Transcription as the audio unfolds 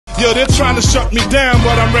Yo, they're trying to shut me down,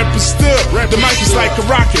 but I'm rapping still. The mic is like a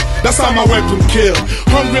rocket, that's how my weapon kill.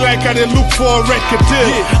 Hungry like I didn't look for a record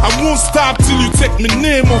deal. I won't stop till you take my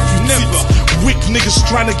name off you never. Weak niggas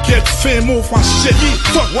trying to get fame off my shit.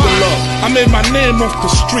 Fuck the law, I made my name off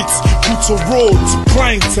the streets. Boots road to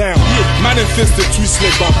Klein Town. Manifested twist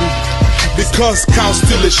like babu, because Kao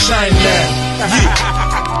still is shine now.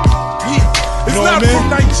 It's not from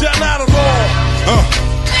Nigeria, not at all.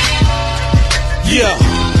 Yeah.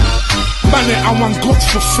 Money, I want God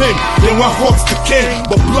for fame. They want hearts to king,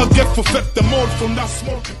 but blood get for fed them all from that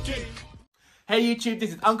smoke again. Hey YouTube,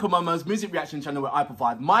 this is Uncle Momo's music reaction channel where I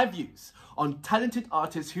provide my views on talented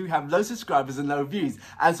artists who have low subscribers and low views,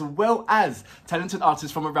 as well as talented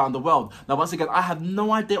artists from around the world. Now, once again, I have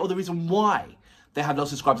no idea or the reason why they have low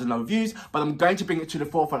subscribers and low views, but I'm going to bring it to the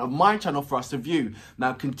forefront of my channel for us to view.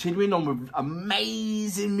 Now, continuing on with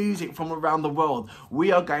amazing music from around the world,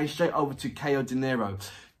 we are going straight over to Kao Denero.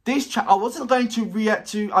 This track, I wasn't going to react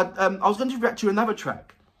to, I was going to react to another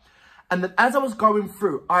track. And then as I was going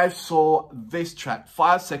through, I saw this track,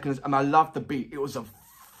 5 seconds, and I loved the beat. It was a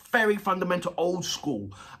very fundamental old school.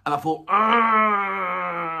 And I thought,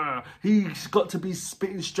 he's got to be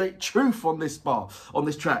spitting straight truth on this bar, on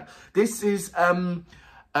this track. This is,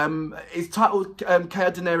 it's titled Kao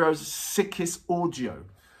Denero's Sickest Audio.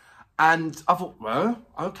 And I thought, well,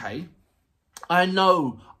 okay. I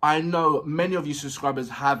know many of you subscribers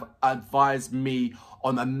have advised me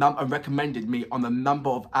on and recommended me on a number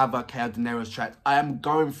of other Kao Denero's tracks. I am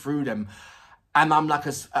going through them, and I'm like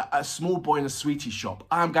a small boy in a sweetie shop.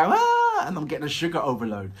 I'm going, and I'm getting a sugar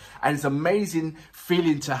overload. And it's an amazing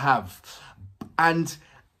feeling to have. And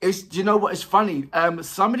it's, do you know what is funny?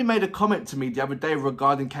 Somebody made a comment to me the other day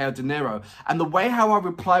regarding Kao Denero, and the way how I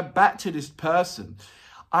replied back to this person,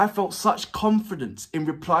 I felt such confidence in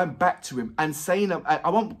replying back to him and saying, I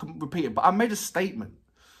won't repeat it, but I made a statement.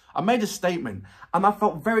 And I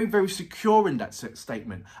felt very, very secure in that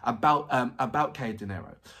statement about Kao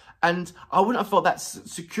Denero. And I wouldn't have felt that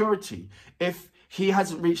security if he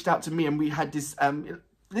hasn't reached out to me and we had this,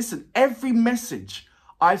 listen, every message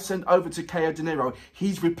I've sent over to Kao Denero,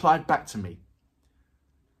 he's replied back to me.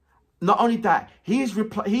 Not only that, he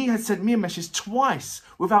has sent me a message twice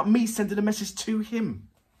without me sending a message to him.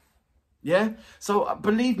 Yeah? So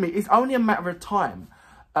believe me, it's only a matter of time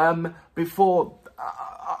before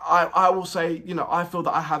I will say, you know, I feel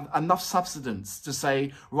that I have enough substance to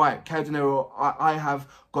say, right, Kao Denero, I have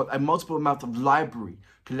got a multiple amount of library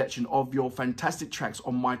collection of your fantastic tracks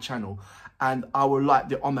on my channel. And I would like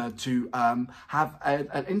the honor to have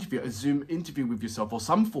an interview, a Zoom interview with yourself or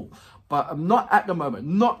some form. But I'm not at the moment,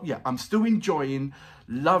 not yet. I'm still enjoying,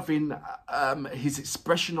 loving his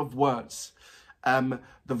expression of words,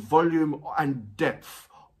 the volume and depth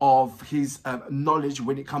of his knowledge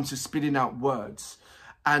when it comes to spitting out words,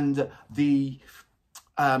 and the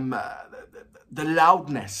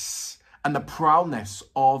loudness and the proudness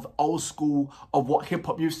of old school, of what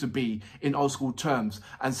hip-hop used to be in old school terms.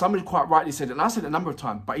 And somebody quite rightly said, and I said it a number of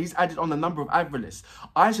times, but he's added on a number of other lists.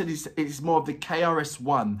 I said it's more of the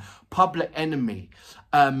KRS-One, Public Enemy,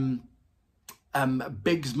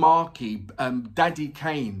 Biggs Markie, Daddy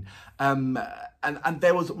Kane, and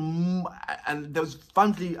there was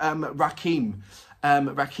finally Rakim.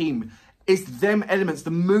 It's them elements,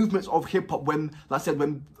 the movements of hip hop. When, like I said,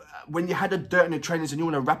 when you had the dirt in your trainers and you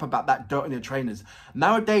want to rap about that dirt in your trainers.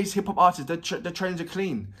 Nowadays, hip hop artists, their trainers are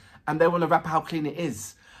clean, and they want to rap how clean it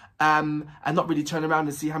is. And not really turn around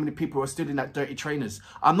and see how many people are still in that dirty trainers.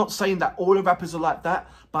 I'm not saying that all the rappers are like that,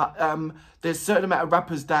 but there's a certain amount of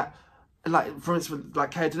rappers that, like, for instance,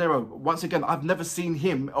 like Kao Denero, once again, I've never seen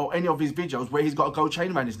him or any of his videos where he's got a gold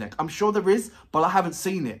chain around his neck. I'm sure there is, but I haven't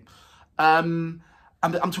seen it.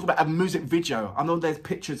 I'm talking about a music video. I know there's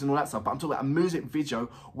pictures and all that stuff, but I'm talking about a music video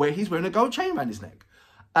where he's wearing a gold chain around his neck.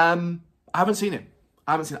 I haven't seen it.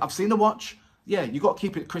 I've seen the watch. Yeah, you got to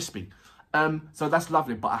keep it crispy. So that's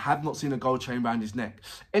lovely, but I have not seen a gold chain around his neck.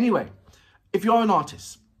 Anyway, if you're an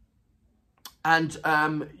artist and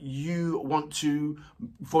you want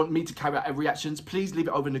for me to carry out reactions, please leave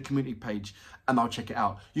it over in the community page and I'll check it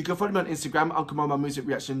out. You can follow me on Instagram, Uncle Momo Music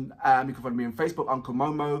Reaction. You can follow me on Facebook, Uncle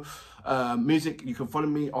Momo Music. You can follow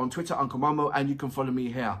me on Twitter, Uncle Momo, and you can follow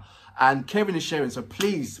me here. And caring is sharing, so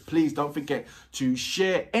please don't forget to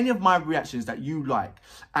share any of my reactions that you like,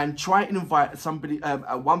 and try and invite somebody,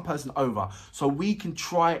 one person over, so we can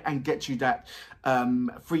try and get you that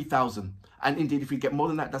 3,000. And indeed, if we get more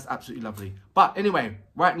than that, that's absolutely lovely. But anyway,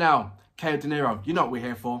 right now, Kao Denero, you know what we're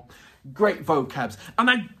here for. Great vocabs and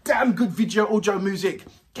a damn good video audio music.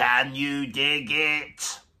 Can you dig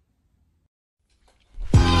it?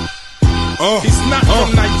 It's not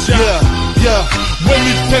from Nigeria. Yeah. When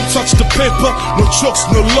the pen touch the paper, no jokes,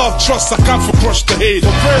 no love, trust, I can't for crush the hater.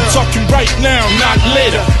 I'm talking right now, not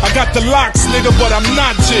later. I got the locks, nigga, but I'm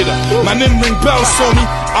not jitter. My name ring bells on me,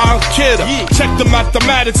 I'll kid her. Check the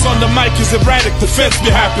mathematics on the mic is erratic. The feds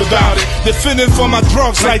be happy about it. They're feeling for my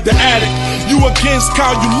drugs like the addict. You against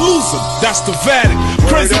Kao, you losing, that's the verdict.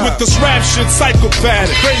 Crazy with this rap shit,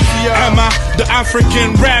 psychopathic. Am I the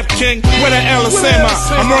African rap king? Where the hell is am I?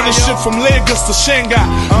 I'm running shit from Lagos to Shanghai.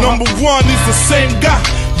 Number one is the same guy.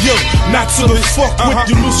 Yo, not to the fuck with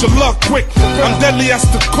you, lose your luck quick. I'm deadly as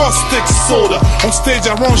the caustic soda. On stage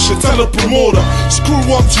I run shit, tell the promoter. Screw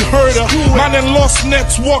up, you heard her. Man and lost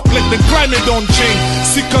nets walk like the climate don't change.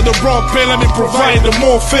 Sick of the raw pain, let me provide the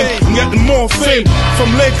more fame. I'm getting more fame. From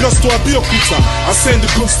Lagos to Abeokuta, I send the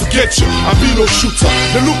goods to get you. I be no shooter.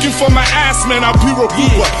 They're looking for my ass, man, I be no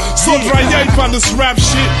pooper. So dry yape on this rap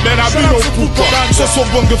shit, man, I be no pooper. So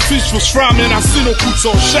bunga fish was fry, man, I see no coots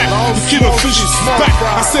on shack. The king of fish is back.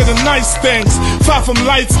 I say the nice things, far from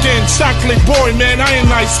light skin, chocolate boy, man, I ain't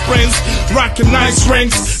nice friends. Rockin' nice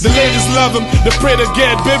rings, the ladies love them, they pray to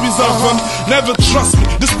get babies of them. Never trust me,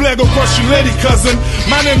 this play go crush you lady cousin.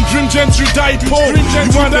 My name Dream Gentry Dipole,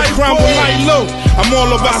 you want that crown but lie low. I'm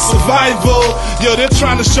all about survival. Yo, they're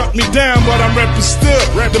trying to shut me down, but I'm rapping still.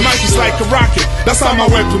 The mic is like a rocket, that's how my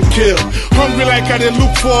weapon kill. Hungry like I did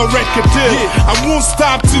look for a record deal. I won't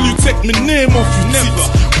stop till you take my name off you never.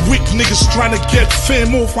 Weak niggas trying to get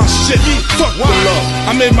fame off my shit. Fuck the love,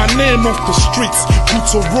 I made my name off the streets.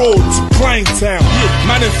 Kuto Road to Pine Town.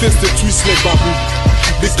 Manifest the twist like babu,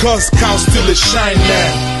 because Kao still is shine now.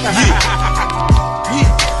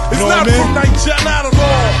 It's not from Nigeria, not at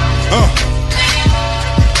all.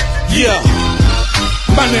 Yeah.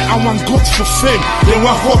 Man, I want God for fame, they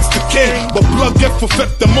want hearts to king. But blood get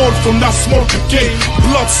perfect them all from that small decay.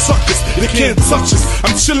 Blood suckers, they can't touch us.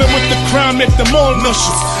 I'm chilling with the crowd, make them all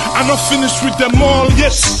nauseous. I'm not finished with them all,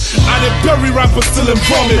 yes. And they bury rappers still in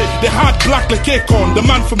vomit. They hard black like Akon, the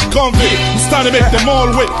man from convict. I'm starting to make them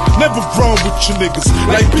all wait. Never wrong with you niggas,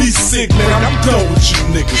 like be sick, man, I'm done with you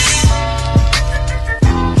niggas.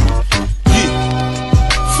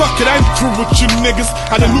 Fuck it, I ain't through with you niggas.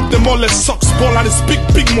 I done look them all as socks ball. I just big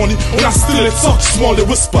money. When I still let talk small, they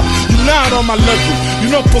whisper. You're not on my level, you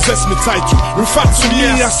not possess me title. Refer to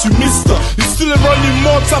me as you mister. You still running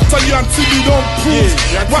more after you until you don't prove.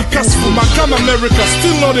 Workers for my come America,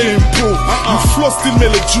 still not they improve. You flow still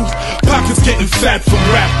melody you. Pockets getting fat from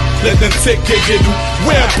rap. Let them take it, they do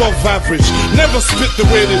way above average. Never spit the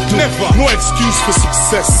way they do. Never. No excuse for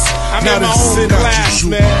success. I'm in my own class,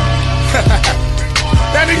 man.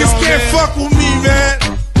 That niggas can't fuck with me, man.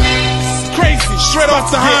 It's crazy, straight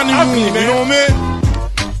off the honeymoon, you know what I mean?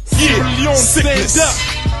 Yeah, sickest.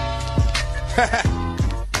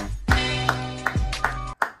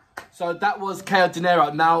 So that was Kao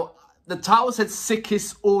Denero. Now, the title said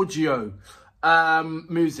sickest audio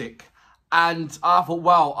music. And I thought,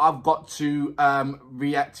 wow, I've got to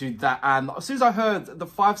react to that. And as soon as I heard the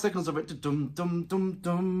 5 seconds of it, dum dum dum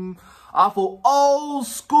dum, I thought, old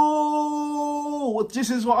school, this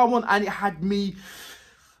is what I want. And it had me,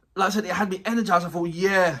 like I said, it had me energized. I thought,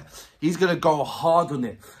 yeah, he's going to go hard on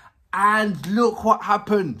it. And look what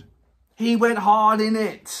happened. He went hard in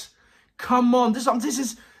it. Come on, this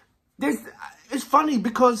is, it's funny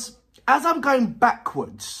because as I'm going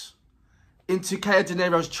backwards into Kao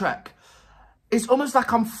Denero's track, it's almost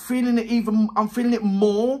like I'm feeling it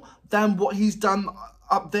more than what he's done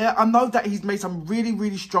up there. I know that he's made some really,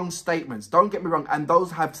 really strong statements. Don't get me wrong. And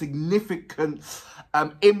those have significant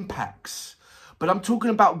impacts. But I'm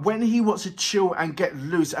talking about when he wants to chill and get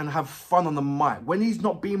loose and have fun on the mic. When he's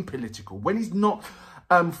not being political. When he's not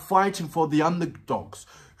fighting for the underdogs.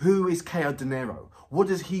 Who is Kao Denero? What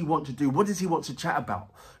does he want to do? What does he want to chat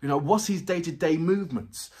about? You know, what's his day-to-day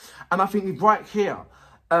movements? And I think right here,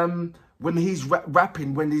 when he's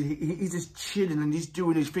rapping, when he's just chilling and he's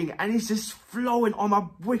doing his thing and he's just flowing on a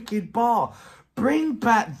wicked bar. Bring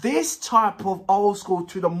back this type of old school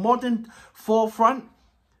to the modern forefront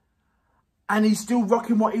and he's still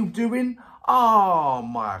rocking what he's doing. Oh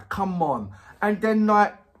my, come on. And then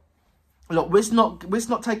like, look, let's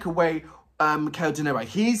not take away Kao Denero.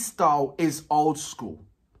 His style is old school.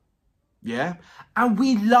 Yeah? And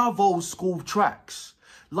we love old school tracks.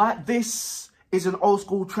 Like this is an old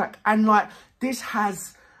school track, and like this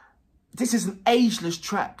is an ageless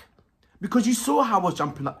track because you saw how I was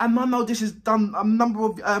jumping up, and I know this is done a number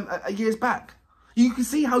of years back. You can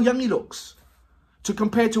see how young he looks to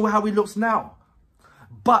compare to how he looks now.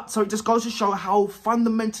 But so it just goes to show how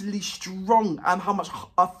fundamentally strong and how much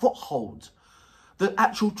a foothold the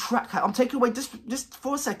actual track. I'm taking away, just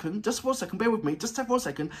for a second, bear with me, just for a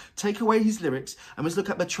second, take away his lyrics and let's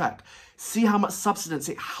look at the track. See how much substance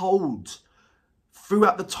it holds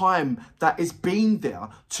throughout the time that it's been there,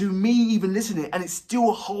 to me even listening, and it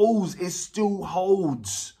still holds,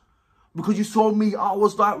 Because you saw me, I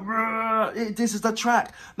was like, this is the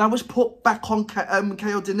track. Now let's put back on Kao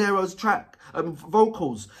Denero's track,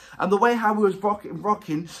 vocals. And the way how he was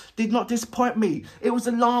rocking did not disappoint me. It was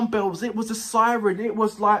alarm bells, it was a siren, it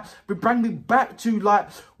was like, it brought me back to like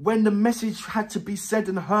when the message had to be said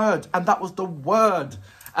and heard, and that was the word.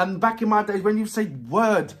 And back in my days, when you say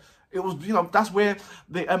word, it was, you know, that's where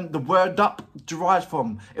the word up derives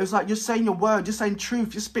from. It was like, you're saying your word, you're saying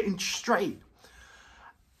truth, you're spitting straight.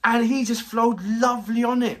 And he just flowed lovely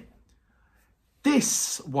on it.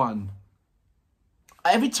 This one,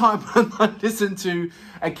 every time I listen to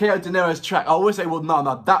a Kao Denero's track, I always say, well,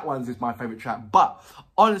 no, that one is my favourite track. But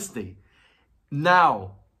honestly,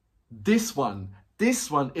 now, this one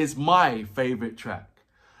is my favourite track.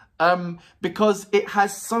 Because it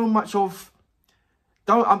has so much of,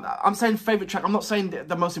 I'm saying favourite track, I'm not saying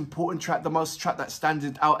the most important track, the most track that stands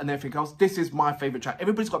out and everything else. This is my favourite track.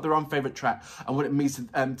 Everybody's got their own favourite track and what it means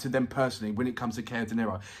to them personally when it comes to Kao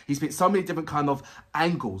Denero. He's spit so many different kind of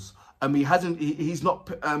angles. He's not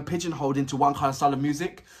pigeonholed into one kind of style of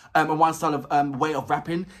music and one style of way of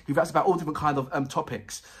rapping. He raps about all different kind of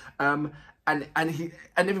topics. And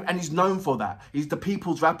he's known for that. He's the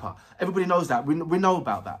people's rapper. Everybody knows that. We know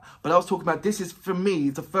about that. But I was talking about, this is, for me,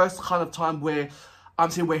 the first kind of time where I'm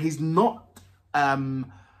saying where he's not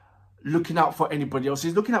looking out for anybody else.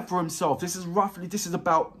 He's looking out for himself. This is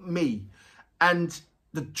about me. And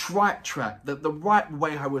the right track, the right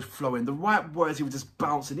way how it was flowing, the right words he was just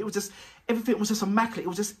bouncing. It was just, everything was just immaculate. It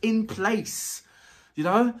was just in place, you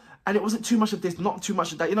know? And it wasn't too much of this, not too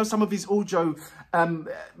much of that. You know, some of his audio,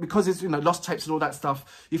 because it's, you know, lost tapes and all that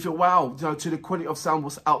stuff, you feel, wow, you know, to the quality of sound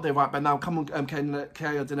what's out there right now. Come on, Kao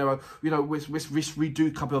Denero, you know, let's redo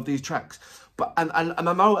a couple of these tracks. But and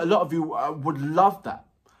I know a lot of you would love that.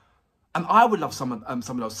 And I would love some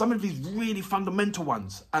of those. Some of these really fundamental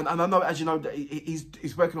ones. And I know, as you know, that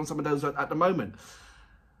he's working on some of those at the moment.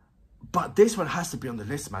 But this one has to be on the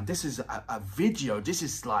list, man. This is a video. This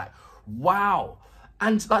is like, wow.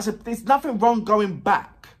 And like I said, there's nothing wrong going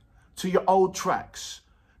back to your old tracks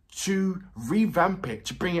to revamp it,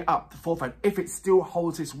 to bring it up to the forefront, if it still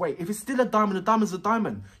holds its weight. If it's still a diamond's a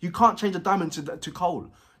diamond. You can't change a diamond to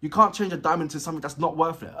coal. You can't change a diamond to something that's not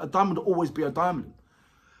worth it. A diamond will always be a diamond.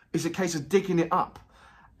 It's a case of digging it up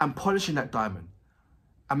and polishing that diamond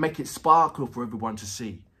and make it sparkle for everyone to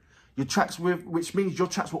see. Your tracks, which means your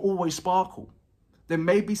tracks will always sparkle. There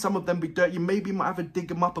may be some of them be dirty. You maybe might have to dig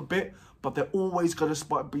them up a bit, but they're always going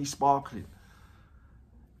to be sparkling.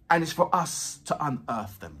 And it's for us to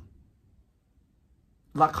unearth them.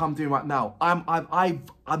 Like I'm doing right now. I've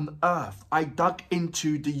unearthed. I dug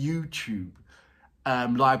into the YouTube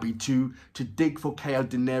library to dig for Kao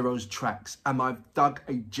Denero's tracks. And I've dug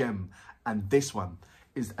a gem. And this one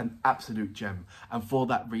is an absolute gem. And for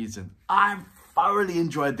that reason, I thoroughly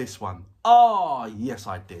enjoyed this one. Oh, yes,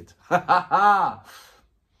 I did. Kao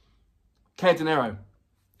Denero,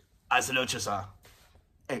 I salute you, sir.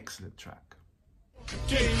 Excellent track.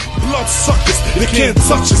 Blood suckers, they can't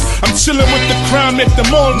touch us. I'm chilling with the crown, make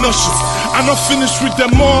them all nauseous. I'm not finished with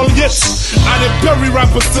them all yet. And they bury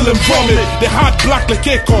rappers still in vomit. They hard black like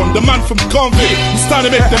Akon, the man from convict. I'm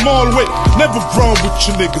starting to make them all wet. Never wrong with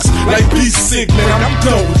you niggas. Like be sick, man, I'm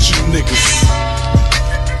done with you niggas.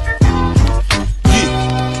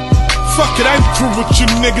 Fuck it, I ain't through with you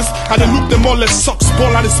niggas. I done look them all as socks,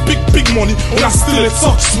 ball out this big money. When I still they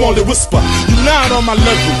talk small, they whisper. You're not on my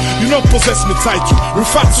level, you not possess me title.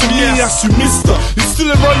 Refer to me as you mister. You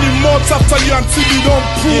still running more after you until you don't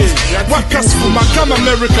prove. Whackers from my come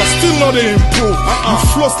America, still not they improve. You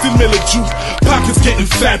flow still melody you. Pockets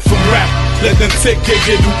getting fat from rap. Let them take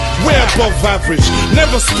it, way above average.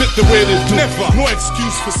 Never spit the way they do. Never, no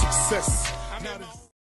excuse for success.